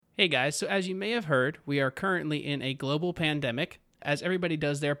Hey guys, so as you may have heard, we are currently in a global pandemic. As everybody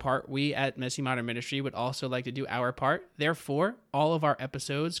does their part, we at Messy Modern Ministry would also like to do our part. Therefore, all of our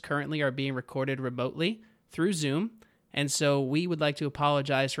episodes currently are being recorded remotely through Zoom. And so we would like to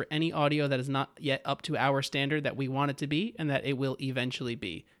apologize for any audio that is not yet up to our standard that we want it to be and that it will eventually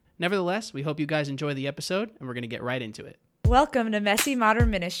be. Nevertheless, we hope you guys enjoy the episode and we're going to get right into it. Welcome to Messy Modern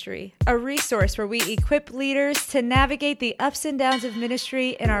Ministry, a resource where we equip leaders to navigate the ups and downs of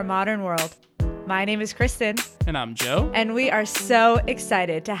ministry in our modern world. My name is Kristen. And I'm Joe. And we are so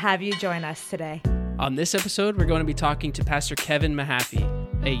excited to have you join us today. On this episode, we're going to be talking to Pastor Kevin Mahaffey,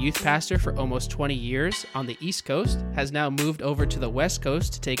 a youth pastor for almost 20 years on the East Coast, has now moved over to the West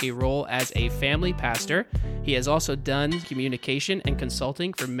Coast to take a role as a family pastor. He has also done communication and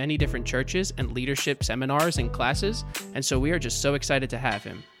consulting for many different churches and leadership seminars and classes, and so we are just so excited to have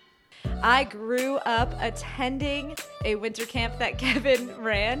him. I grew up attending a winter camp that Kevin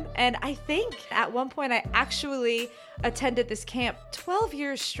ran, and I think at one point I actually attended this camp 12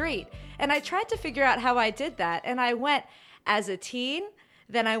 years straight, and I tried to figure out how I did that, and I went as a teen,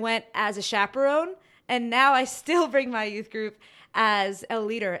 then I went as a chaperone, and now I still bring my youth group as a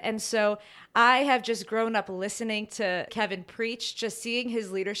leader. And so I have just grown up listening to Kevin preach, just seeing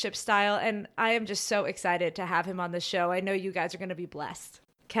his leadership style, and I am just so excited to have him on the show. I know you guys are going to be blessed.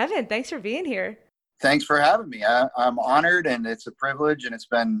 Kevin, thanks for being here. Thanks for having me. I'm honored, and it's a privilege, and it's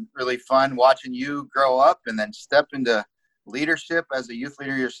been really fun watching you grow up and then step into leadership as a youth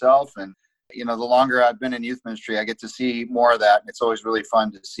leader yourself. And you know, the longer I've been in youth ministry, I get to see more of that. And it's always really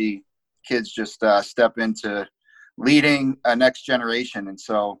fun to see kids just step into leading a next generation. And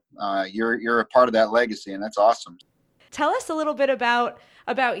so you're a part of that legacy, and that's awesome. Tell us a little bit about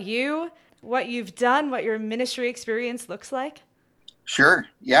you, what you've done, what your ministry experience looks like. Sure.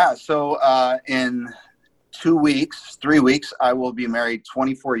 Yeah. So in 3 weeks, I will be married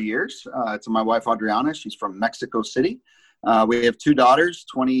 24 years to my wife, Adriana. She's from Mexico City. We have two daughters,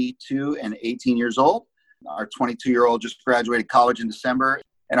 22 and 18 years old. Our 22-year-old just graduated college in December,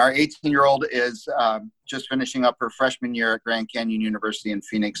 and our 18-year-old is just finishing up her freshman year at Grand Canyon University in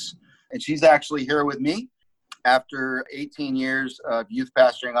Phoenix. And she's actually here with me. After 18 years of youth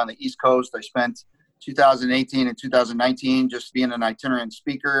pastoring on the East Coast, I spent 2018 and 2019 just being an itinerant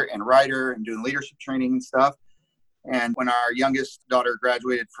speaker and writer and doing leadership training and stuff. And when our youngest daughter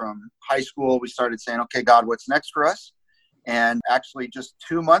graduated from high school, we started saying, okay, God, what's next for us? And actually just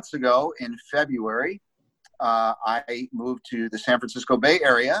 2 months ago in February, I moved to the San Francisco Bay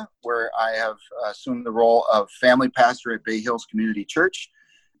Area, where I have assumed the role of family pastor at Bay Hills Community Church,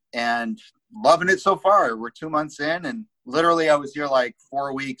 and loving it so far. We're 2 months in, and literally I was here like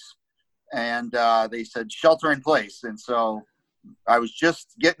 4 weeks, and they said shelter in place. And so I was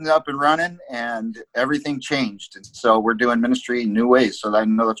just getting up and running, and everything changed. And so we're doing ministry in new ways. So I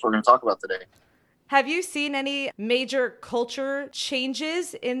know that's what we're going to talk about today. Have you seen any major culture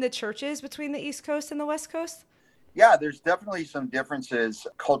changes in the churches between the East Coast and the West Coast? Yeah, there's definitely some differences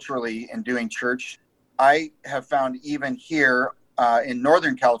culturally in doing church. I have found even here in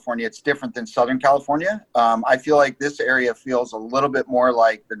Northern California, it's different than Southern California. I feel like this area feels a little bit more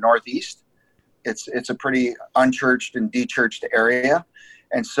like the Northeast. It's a pretty unchurched and de-churched area.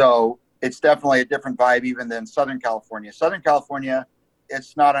 And so it's definitely a different vibe even than Southern California. Southern California,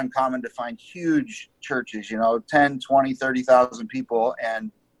 it's not uncommon to find huge churches, 10, 20, 30,000 people.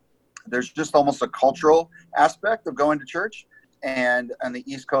 And there's just almost a cultural aspect of going to church. And on the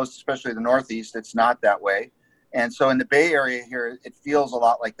East Coast, especially the Northeast, it's not that way. And so in the Bay Area here, it feels a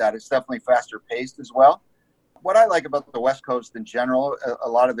lot like that. It's definitely faster paced as well. What I like about the West Coast in general, a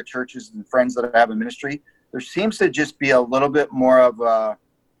lot of the churches and friends that I have in ministry, there seems to just be a little bit more of a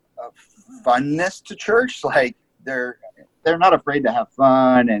funness to church. Like they're not afraid to have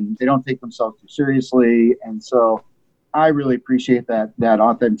fun, and they don't take themselves too seriously. And so I really appreciate that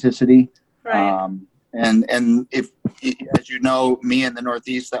authenticity. Right. And if, as you know, me in the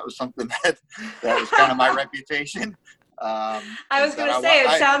Northeast, that was something that was kind of my reputation. I was going to say,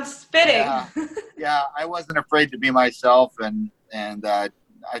 it sounds fitting. Yeah, I wasn't afraid to be myself, and I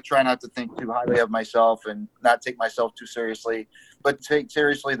try not to think too highly of myself and not take myself too seriously, but take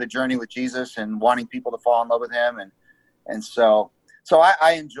seriously the journey with Jesus and wanting people to fall in love with him. And so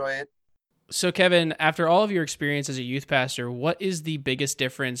I enjoy it. So Kevin, after all of your experience as a youth pastor, what is the biggest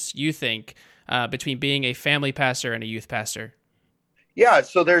difference you think between being a family pastor and a youth pastor? Yeah,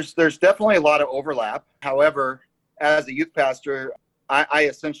 so there's definitely a lot of overlap. However, as a youth pastor, I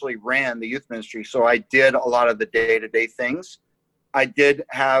essentially ran the youth ministry. So I did a lot of the day-to-day things. I did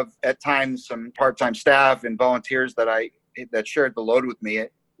have at times some part-time staff and volunteers that shared the load with me.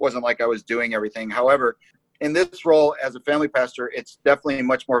 It wasn't like I was doing everything. However, in this role as a family pastor, it's definitely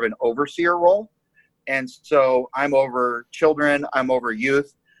much more of an overseer role. And so I'm over children, I'm over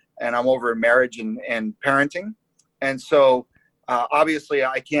youth, and I'm over marriage and parenting. And so obviously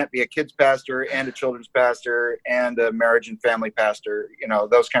I can't be a kids pastor and a children's pastor and a marriage and family pastor,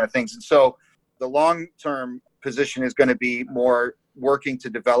 those kind of things. And so the long-term position is going to be more working to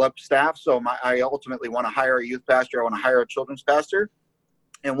develop staff. So I ultimately want to hire a youth pastor. I want to hire a children's pastor.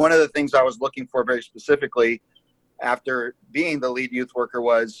 And one of the things I was looking for very specifically after being the lead youth worker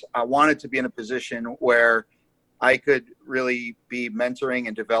was I wanted to be in a position where I could really be mentoring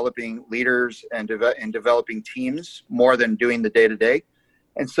and developing leaders and developing teams more than doing the day-to-day.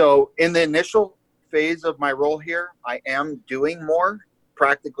 And so in the initial phase of my role here, I am doing more,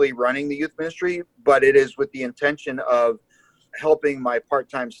 practically running the youth ministry, but it is with the intention of helping my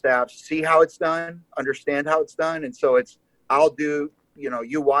part-time staff see how it's done, understand how it's done. And so I'll do,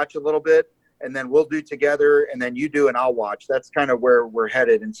 you watch a little bit, and then we'll do together, and then you do and I'll watch. That's kind of where we're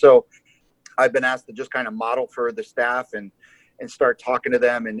headed. And so I've been asked to just kind of model for the staff and start talking to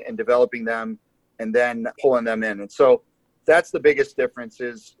them and developing them and then pulling them in. And so that's the biggest difference,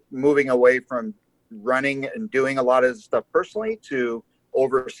 is moving away from running and doing a lot of stuff personally to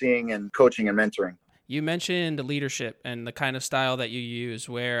overseeing and coaching and mentoring. You mentioned leadership and the kind of style that you use,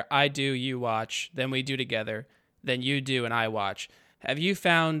 where I do, you watch, then we do together, then you do and I watch. Have you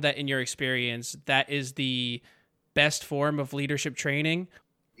found that in your experience, that is the best form of leadership training?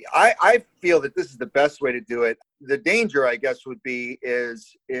 I feel that this is the best way to do it. The danger, I guess, would be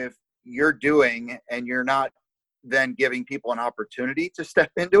is if you're doing and you're not then giving people an opportunity to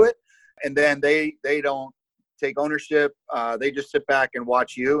step into it, and then they don't take ownership. They just sit back and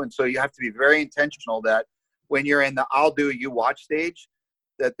watch you. And so you have to be very intentional that when you're in the I'll do, you watch stage,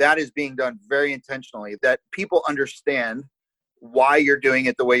 that is being done very intentionally, that people understand why you're doing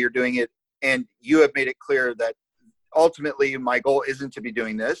it the way you're doing it. And you have made it clear that ultimately my goal isn't to be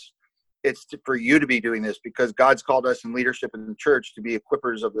doing this. It's for you to be doing this, because God's called us in leadership in the church to be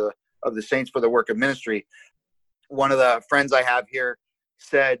equippers of the saints for the work of ministry. One of the friends I have here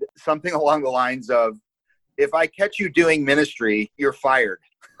said something along the lines of, if I catch you doing ministry, you're fired.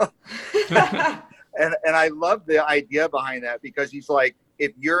 And I love the idea behind that, because he's like,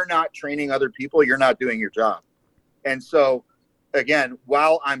 if you're not training other people, you're not doing your job. And so again,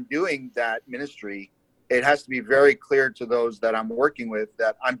 while I'm doing that ministry, it has to be very clear to those that I'm working with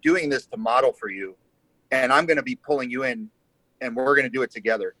that I'm doing this to model for you, and I'm going to be pulling you in, and we're going to do it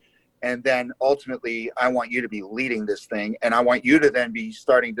together. And then ultimately, I want you to be leading this thing, and I want you to then be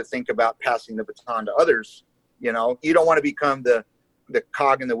starting to think about passing the baton to others. You don't want to become the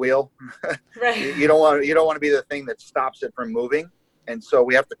cog in the wheel. Right. You don't want to be the thing that stops it from moving. And so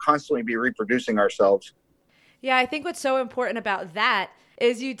we have to constantly be reproducing ourselves. Yeah, I think what's so important about that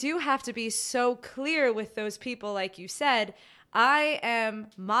is you do have to be so clear with those people. Like you said, I am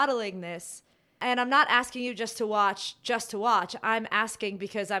modeling this, and I'm not asking you just to watch. I'm asking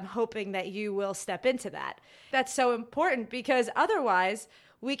because I'm hoping that you will step into that. That's so important, because otherwise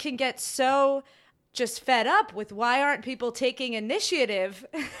we can get so just fed up with why aren't people taking initiative,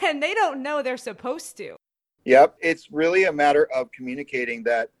 and they don't know they're supposed to. Yep. It's really a matter of communicating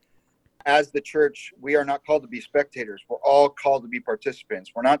that as the church, we are not called to be spectators. We're all called to be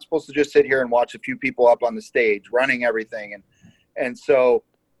participants. We're not supposed to just sit here and watch a few people up on the stage running everything. And so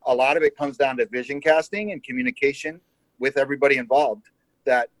a lot of it comes down to vision casting and communication with everybody involved.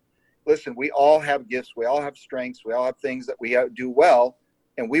 That, listen, we all have gifts. We all have strengths. We all have things that we do well,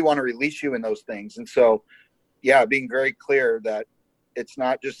 and we want to release you in those things. And so, yeah, being very clear that it's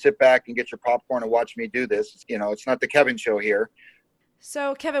not just sit back and get your popcorn and watch me do this. It's not the Kevin show here.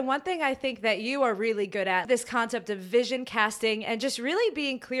 So, Kevin, one thing I think that you are really good at, this concept of vision casting and just really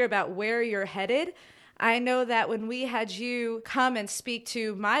being clear about where you're headed. I know that when we had you come and speak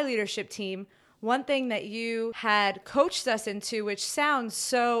to my leadership team, one thing that you had coached us into, which sounds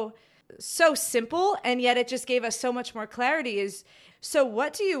so simple, and yet it just gave us so much more clarity, is, so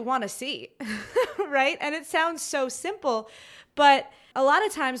what do you want to see? Right? And it sounds so simple, but a lot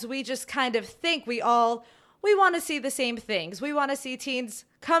of times we just kind of think we want to see the same things. We want to see teens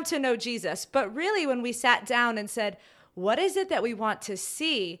come to know Jesus. But really, when we sat down and said, what is it that we want to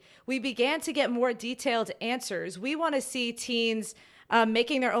see? We began to get more detailed answers. We want to see teens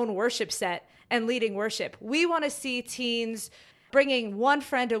making their own worship set and leading worship. We want to see teens bringing one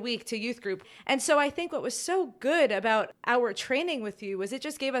friend a week to youth group. And so I think what was so good about our training with you was it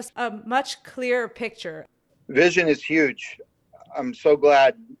just gave us a much clearer picture. Vision is huge. I'm so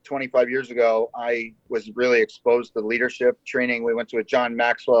glad 25 years ago, I was really exposed to leadership training. We went to a John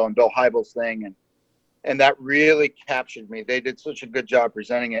Maxwell and Bill Hybels thing. And that really captured me. They did such a good job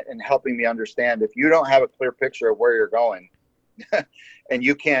presenting it and helping me understand, if you don't have a clear picture of where you're going, and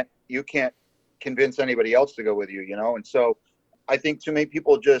you can't convince anybody else to go with you, And so I think too many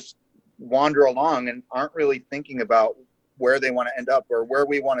people just wander along and aren't really thinking about where they want to end up or where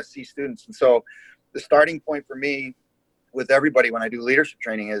we want to see students. And so the starting point for me with everybody when I do leadership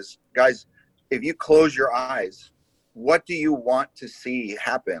training is, guys, if you close your eyes, what do you want to see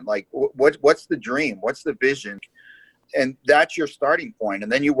happen? Like, what's the dream? What's the vision? And that's your starting point.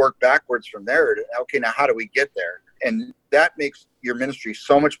 And then you work backwards from there. Okay, now how do we get there? And that makes your ministry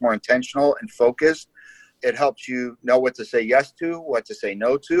so much more intentional and focused. It helps you know what to say yes to, what to say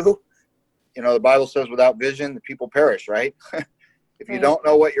no to. The Bible says without vision, the people perish, right? If you don't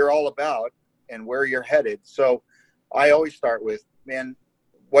know what you're all about and where you're headed. So I always start with, man,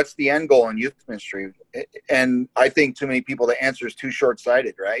 what's the end goal in youth ministry? And I think too many people, the answer is too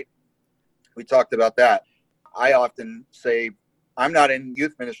short-sighted, right? We talked about that. I often say, I'm not in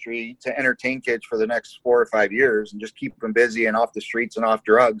youth ministry to entertain kids for the next 4 or 5 years and just keep them busy and off the streets and off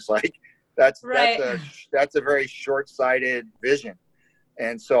drugs. Like that's a very short-sighted vision.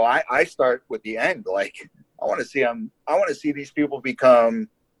 And so I start with the end. Like I want to see these people become,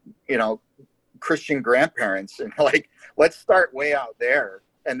 Christian grandparents, and like, let's start way out there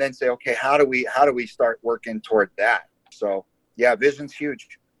and then say, okay, how do we start working toward that? So yeah, vision's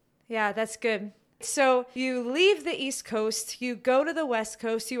huge. Yeah, that's good. So you leave the East Coast, you go to the West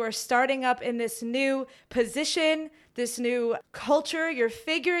Coast, you are starting up in this new position, this new culture, you're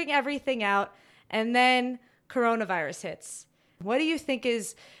figuring everything out, and then coronavirus hits. What do you think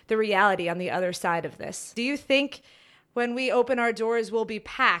is the reality on the other side of this? Do you think when we open our doors, we'll be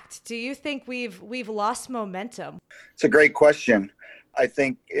packed? Do you think we've lost momentum? It's a great question. I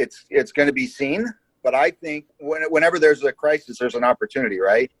think it's going to be seen, but I think whenever there's a crisis, there's an opportunity,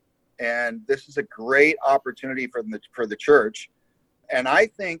 right? And this is a great opportunity for the church. And I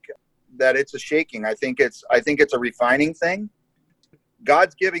think that it's a shaking. I think it's a refining thing.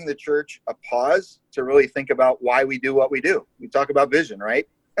 God's giving the church a pause to really think about why we do what we do. We talk about vision, right?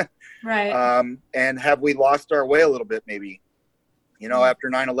 Right. And have we lost our way a little bit, maybe? After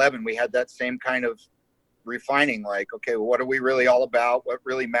 9/11, we had that same kind of refining, like, okay, well, what are we really all about? What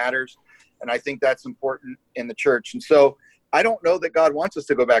really matters? And I think that's important in the church. And so I don't know that God wants us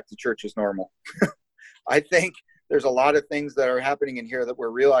to go back to church as normal. I think there's a lot of things that are happening in here that we're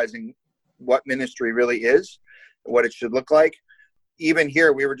realizing what ministry really is, what it should look like. Even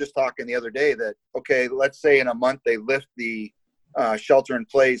here, we were just talking the other day that, okay, let's say in a month they lift the shelter in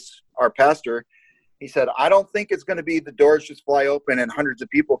place. Our pastor, he said, I don't think it's going to be the doors just fly open and hundreds of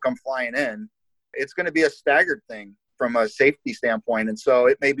people come flying in. It's going to be a staggered thing from a safety standpoint. And so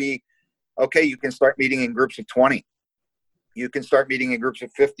it may be, okay, you can start meeting in groups of 20. You can start meeting in groups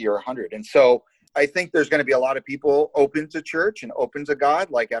of 50 or 100. And so I think there's going to be a lot of people open to church and open to God,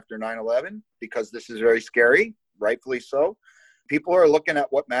 like after 9/11, because this is very scary, rightfully so. People are looking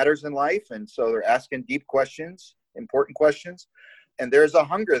at what matters in life. And so they're asking deep questions, important questions. And there's a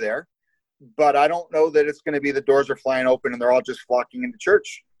hunger there. But I don't know that it's going to be the doors are flying open and they're all just flocking into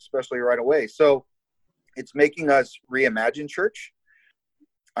church, especially right away. So it's making us reimagine church.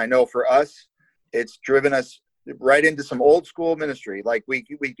 I know for us, it's driven us right into some old school ministry. Like we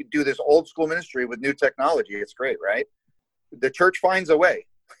could do this old school ministry with new technology. It's great, right? The church finds a way.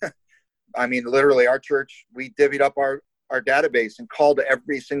 I mean, literally our church, we divvied up our database and called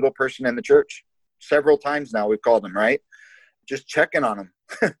every single person in the church. Several times now we've called them, right? Just checking on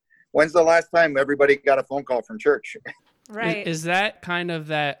them. When's the last time everybody got a phone call from church? Right. Is that kind of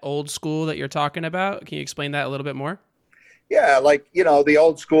that old school that you're talking about? Can you explain that a little bit more? Yeah, like, the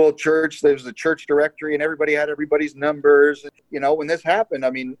old school church, there's a church directory and everybody had everybody's numbers. When this happened, I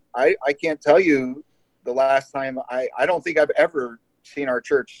mean, I can't tell you the last time. I don't think I've ever seen our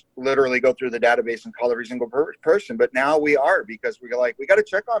church literally go through the database and call every single person. But now we are, because we got to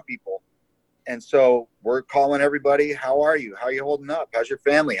check on people. And so we're calling everybody. How are you? How are you holding up? How's your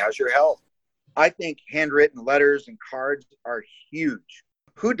family? How's your health? I think handwritten letters and cards are huge.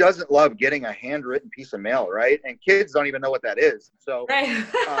 Who doesn't love getting a handwritten piece of mail, right? And kids don't even know what that is. So Right.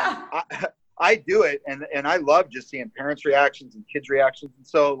 I do it, and I love just seeing parents' reactions and kids' reactions. And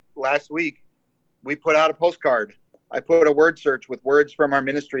so last week, we put out a postcard. I put a word search with words from our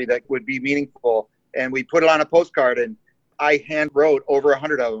ministry that would be meaningful, and we put it on a postcard, and I hand wrote over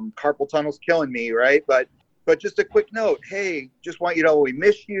 100 of them. Carpal tunnel's killing me, right? But just a quick note. Hey, just want you to know we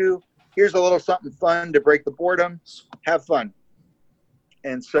miss you. Here's a little something fun to break the boredom. Have fun.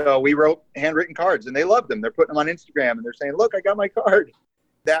 And so we wrote handwritten cards, and they loved them. They're putting them on Instagram, and they're saying, look, I got my card.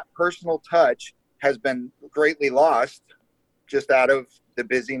 That personal touch has been greatly lost just out of the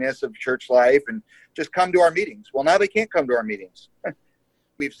busyness of church life and just come to our meetings. Well, now they can't come to our meetings.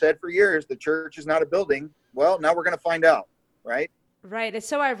 We've said for years, the church is not a building. Well, now we're going to find out, right? Right. It's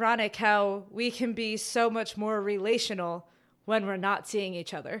so ironic how we can be so much more relational when we're not seeing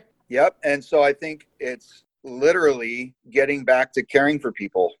each other. Yep. And so I think it's literally getting back to caring for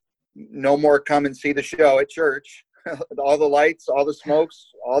people. No more come and see the show at church. All the lights, all the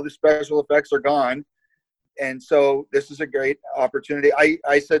smokes, all the special effects are gone. And so this is a great opportunity.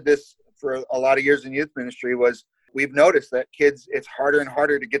 I said this for a lot of years in youth ministry was we've noticed that kids, it's harder and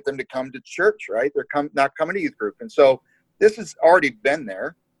harder to get them to come to church, right? They're not coming to youth group. And so this has already been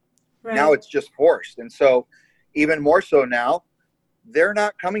there. Right. Now it's just forced. And so even more so now, they're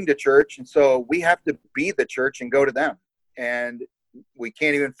not coming to church. And so we have to be the church and go to them. And we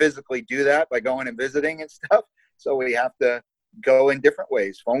can't even physically do that by going and visiting and stuff. So we have to go in different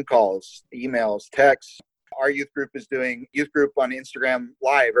ways, phone calls, emails, texts. Our youth group is doing youth group on Instagram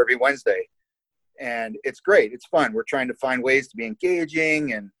Live every Wednesday. And it's great. It's fun. We're trying to find ways to be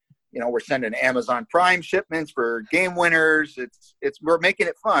engaging, and, we're sending Amazon Prime shipments for game winners. We're making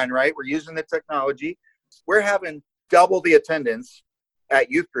it fun, right? We're using the technology. We're having double the attendance at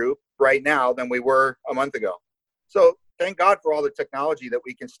youth group right now than we were a month ago. So thank God for all the technology that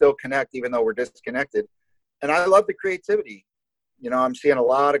we can still connect, even though we're disconnected. And I love the creativity. I'm seeing a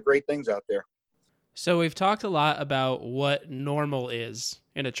lot of great things out there. So we've talked a lot about what normal is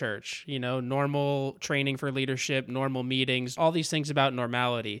in a church, normal training for leadership, normal meetings, all these things about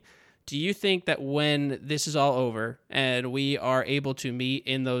normality. Do you think that when this is all over and we are able to meet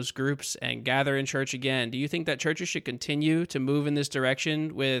in those groups and gather in church again, do you think that churches should continue to move in this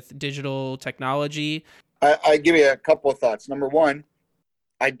direction with digital technology? I give you a couple of thoughts. Number one,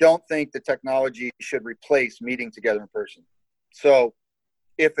 I don't think the technology should replace meeting together in person. So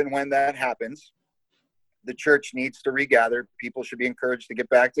if and when that happens, the church needs to regather. People should be encouraged to get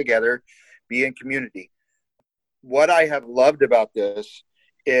back together, be in community. What I have loved about this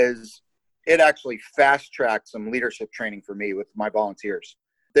is it actually fast-tracked some leadership training for me with my volunteers.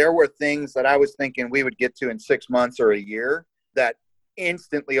 There were things that I was thinking we would get to in 6 months or a year that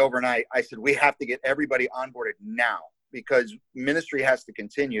instantly overnight, I said, we have to get everybody onboarded now because ministry has to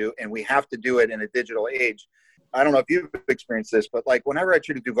continue and we have to do it in a digital age. I don't know if you've experienced this, but like whenever I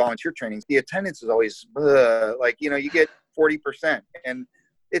try to do volunteer trainings, the attendance is always you get 40% and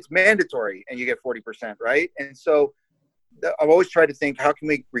it's mandatory and you get 40%, right? And so I've always tried to think, how can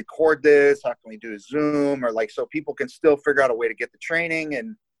we record this? How can we do a Zoom or so people can still figure out a way to get the training?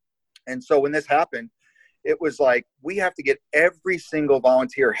 And so when this happened, it was like, we have to get every single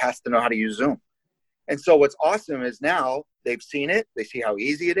volunteer has to know how to use Zoom. And so what's awesome is now they've seen it. They see how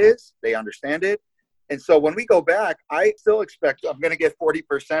easy it is. They understand it. And so when we go back, I still expect I'm going to get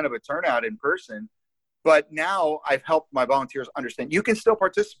 40% of a turnout in person. But now I've helped my volunteers understand you can still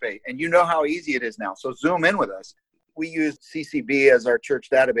participate and you know how easy it is now. So Zoom in with us. We use CCB as our church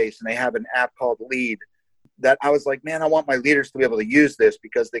database, and they have an app called Lead that I was like, man, I want my leaders to be able to use this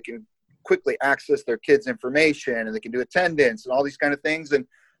because they can quickly access their kids' information and they can do attendance and all these kind of things. And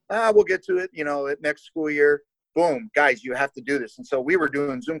we'll get to it, next school year. Boom, guys, you have to do this. And so we were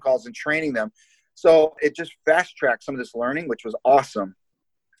doing Zoom calls and training them. So it just fast-tracked some of this learning, which was awesome.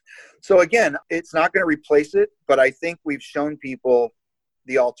 So again, it's not going to replace it, but I think we've shown people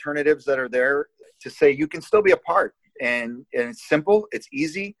the alternatives that are there to say you can still be a part. And it's simple, it's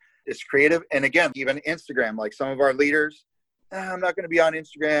easy, it's creative. And again, even Instagram, like some of our leaders, I'm not going to be on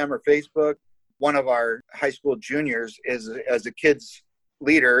Instagram or Facebook. One of our high school juniors is as a kid's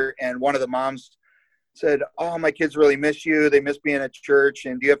leader, and one of the moms said, oh, my kids really miss you. They miss being at church.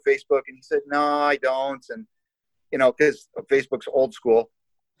 And do you have Facebook? And he said, no, I don't. And, because Facebook's old school.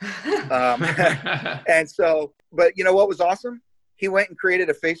 And so, but what was awesome? He went and created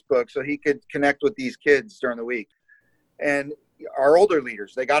a Facebook so he could connect with these kids during the week. And our older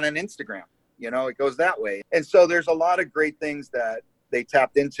leaders, they got an Instagram, it goes that way. And so there's a lot of great things that they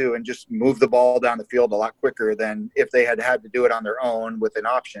tapped into and just moved the ball down the field a lot quicker than if they had to do it on their own with an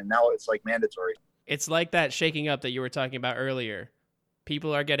option. Now it's like mandatory. It's like that shaking up that you were talking about earlier.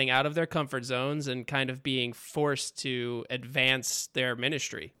 People are getting out of their comfort zones and kind of being forced to advance their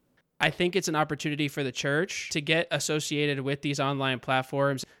ministry. I think it's an opportunity for the church to get associated with these online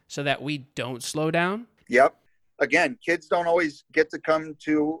platforms so that we don't slow down. Yep. Again, kids don't always get to come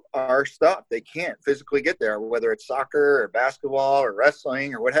to our stuff. They can't physically get there, whether it's soccer or basketball or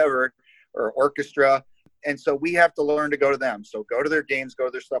wrestling or whatever, or orchestra. And so we have to learn to go to them. So go to their games, go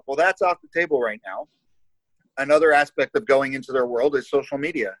to their stuff. Well, that's off the table right now. Another aspect of going into their world is social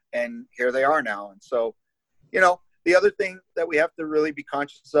media. And here they are now. And so, The other thing that we have to really be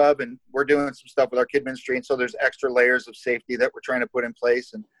conscious of, and we're doing some stuff with our kid ministry, and so there's extra layers of safety that we're trying to put in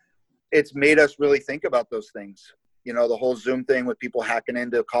place, and it's made us really think about those things. You know, the whole Zoom thing with people hacking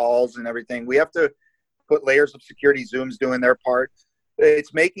into calls and everything. We have to put layers of security. Zoom's doing their part.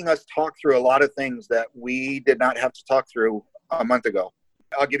 It's making us talk through a lot of things that we did not have to talk through a month ago.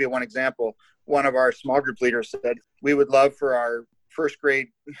 I'll give you one example. One of our small group leaders said, we would love for our first grade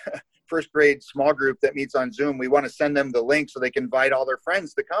small group that meets on Zoom, we want to send them the link so they can invite all their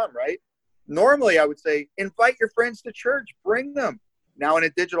friends to come, right? Normally, I would say, invite your friends to church, bring them. Now in a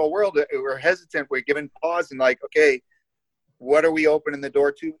digital world, we're hesitant. We're giving pause and like, okay, what are we opening the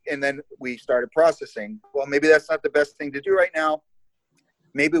door to? And then we started processing. Well, maybe that's not the best thing to do right now.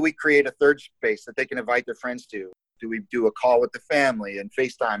 Maybe we create a third space that they can invite their friends to. Do we do a call with the family and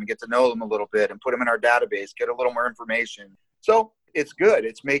FaceTime and get to know them a little bit and put them in our database, get a little more information? So it's good.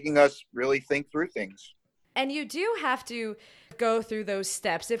 It's making us really think through things. And you do have to go through those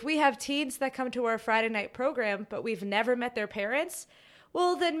steps. If we have teens that come to our Friday night program, but we've never met their parents,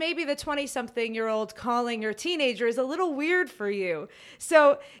 well, then maybe the 20-something-year-old calling your teenager is a little weird for you.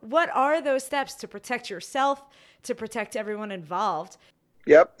 So what are those steps to protect yourself, to protect everyone involved?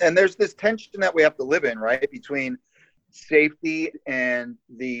 Yep. And there's this tension that we have to live in, right, between safety and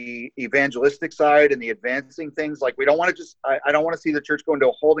the evangelistic side and the advancing things. Like we don't want to just, I don't want to see the church go into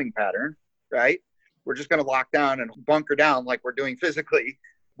a holding pattern, right? We're just going to lock down and bunker down like we're doing physically.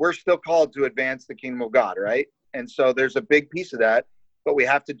 We're still called to advance the kingdom of God, right? And so there's a big piece of that, but we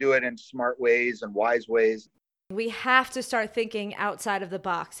have to do it in smart ways and wise ways. We have to start thinking outside of the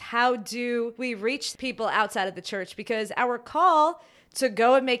box. How do we reach people outside of the church? Because our call to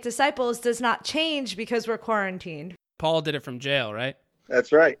go and make disciples does not change because we're quarantined. Paul did it from jail, right?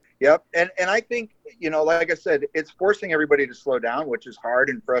 That's right. Yep. And I think, you know, like I said, it's forcing everybody to slow down, which is hard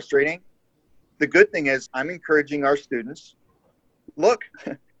and frustrating. The good thing is I'm encouraging our students, look,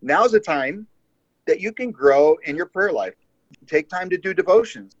 now's the time that you can grow in your prayer life. Take time to do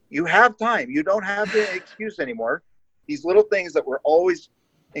devotions. You have time. You don't have the excuse anymore. These little things that we're always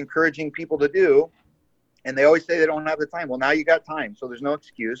encouraging people to do, and they always say they don't have the time. Well, now you got time, so there's no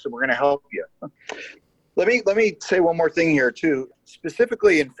excuse, and we're going to help you. Let me say one more thing here, too.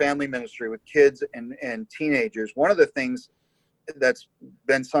 Specifically in family ministry with kids and teenagers, one of the things that's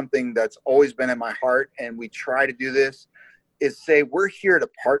been something that's always been in my heart, and we try to do this, is say we're here to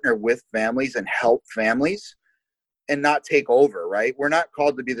partner with families and help families and not take over, right? We're not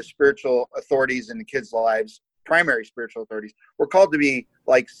called to be the spiritual authorities in the kids' lives, primary spiritual authorities. We're called to be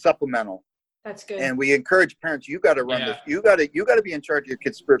like supplemental. That's good. And we encourage parents, you got to run this. You got to be in charge of your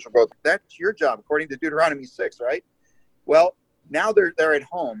kids' spiritual growth. That's your job, according to Deuteronomy 6, right? Well, now they're at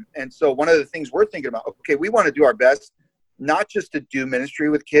home. And so one of the things we're thinking about, okay, we want to do our best, not just to do ministry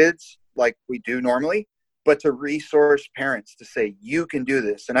with kids like we do normally, but to resource parents to say, you can do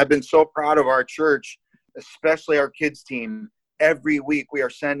this. And I've been so proud of our church, especially our kids team. Every week we are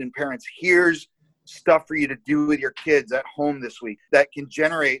sending parents, here's stuff for you to do with your kids at home this week that can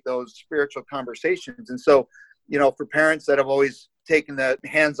generate those spiritual conversations. And so, you know, for parents that have always taken the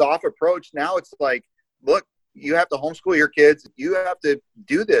hands-off approach, now it's like, look, you have to homeschool your kids. You have to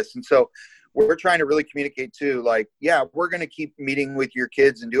do this. And so we're trying to really communicate too, like, yeah, we're going to keep meeting with your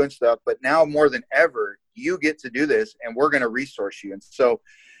kids and doing stuff, but now more than ever, you get to do this and we're going to resource you. And so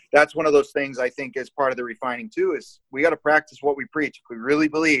that's one of those things I think is part of the refining too, is we got to practice what we preach. If we really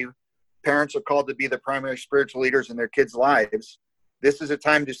believe parents are called to be the primary spiritual leaders in their kids' lives, this is a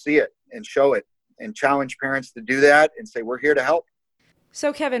time to see it and show it and challenge parents to do that and say, we're here to help.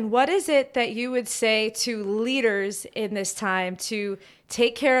 So Kevin, what is it that you would say to leaders in this time to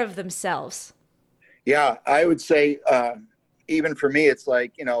take care of themselves? Yeah, I would say, even for me, it's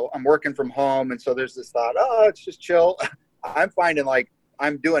like, you know, I'm working from home. And so there's this thought, oh, it's just chill. I'm finding like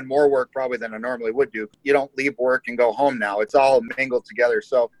I'm doing more work probably than I normally would do. You don't leave work and go home now. It's all mingled together.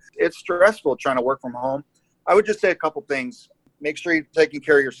 So it's stressful trying to work from home. I would just say a couple things. Make sure you're taking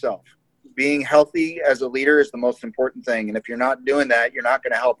care of yourself. Being healthy as a leader is the most important thing. And if you're not doing that, you're not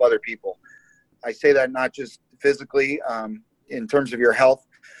going to help other people. I say that not just physically in terms of your health,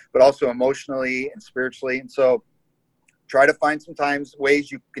 but also emotionally and spiritually. And so try to find sometimes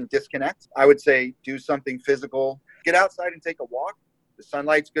ways you can disconnect. I would say do something physical. Get outside and take a walk. The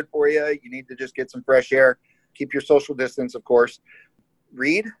sunlight's good for you. You need to just get some fresh air. Keep your social distance, of course.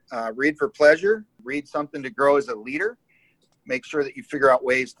 Read for pleasure. Read something to grow as a leader. Make sure that you figure out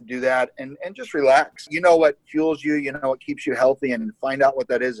ways to do that and just relax. You know what fuels you, you know what keeps you healthy, and find out what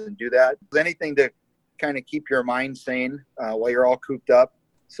that is and do that. Anything to kind of keep your mind sane while you're all cooped up.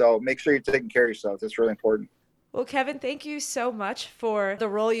 So make sure you're taking care of yourself. That's really important. Well, Kevin, thank you so much for the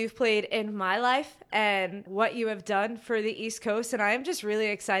role you've played in my life and what you have done for the East Coast. And I am just really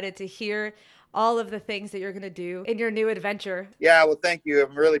excited to hear all of the things that you're going to do in your new adventure. Yeah, well, thank you.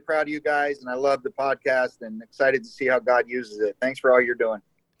 I'm really proud of you guys, and I love the podcast and excited to see how God uses it. Thanks for all you're doing.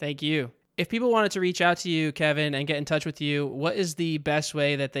 Thank you. If people wanted to reach out to you, Kevin, and get in touch with you, what is the best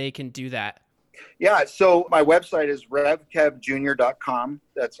way that they can do that? Yeah, so my website is revkevjr.com.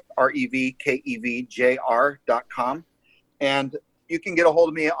 That's REVKEVJR.com. And you can get a hold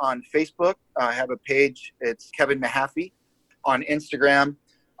of me on Facebook. I have a page. It's Kevin Mahaffey. On Instagram,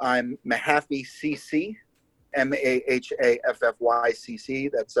 I'm Mahaffey CC, MAHAFFYCC.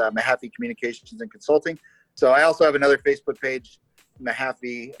 That's Mahaffey Communications and Consulting. So I also have another Facebook page,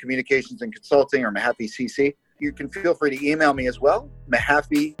 Mahaffey Communications and Consulting, or Mahaffey CC. You can feel free to email me as well,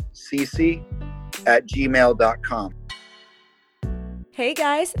 mahaffeycc@gmail.com. Hey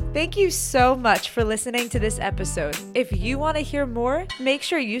guys, thank you so much for listening to this episode. If you want to hear more, make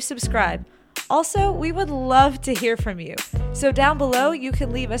sure you subscribe. Also, we would love to hear from you. So down below, you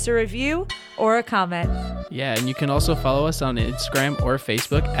can leave us a review or a comment. Yeah, and you can also follow us on Instagram or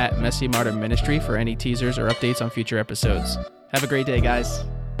Facebook at Messy Martyr Ministry for any teasers or updates on future episodes. Have a great day, guys.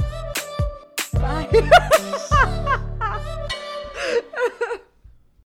 Bye.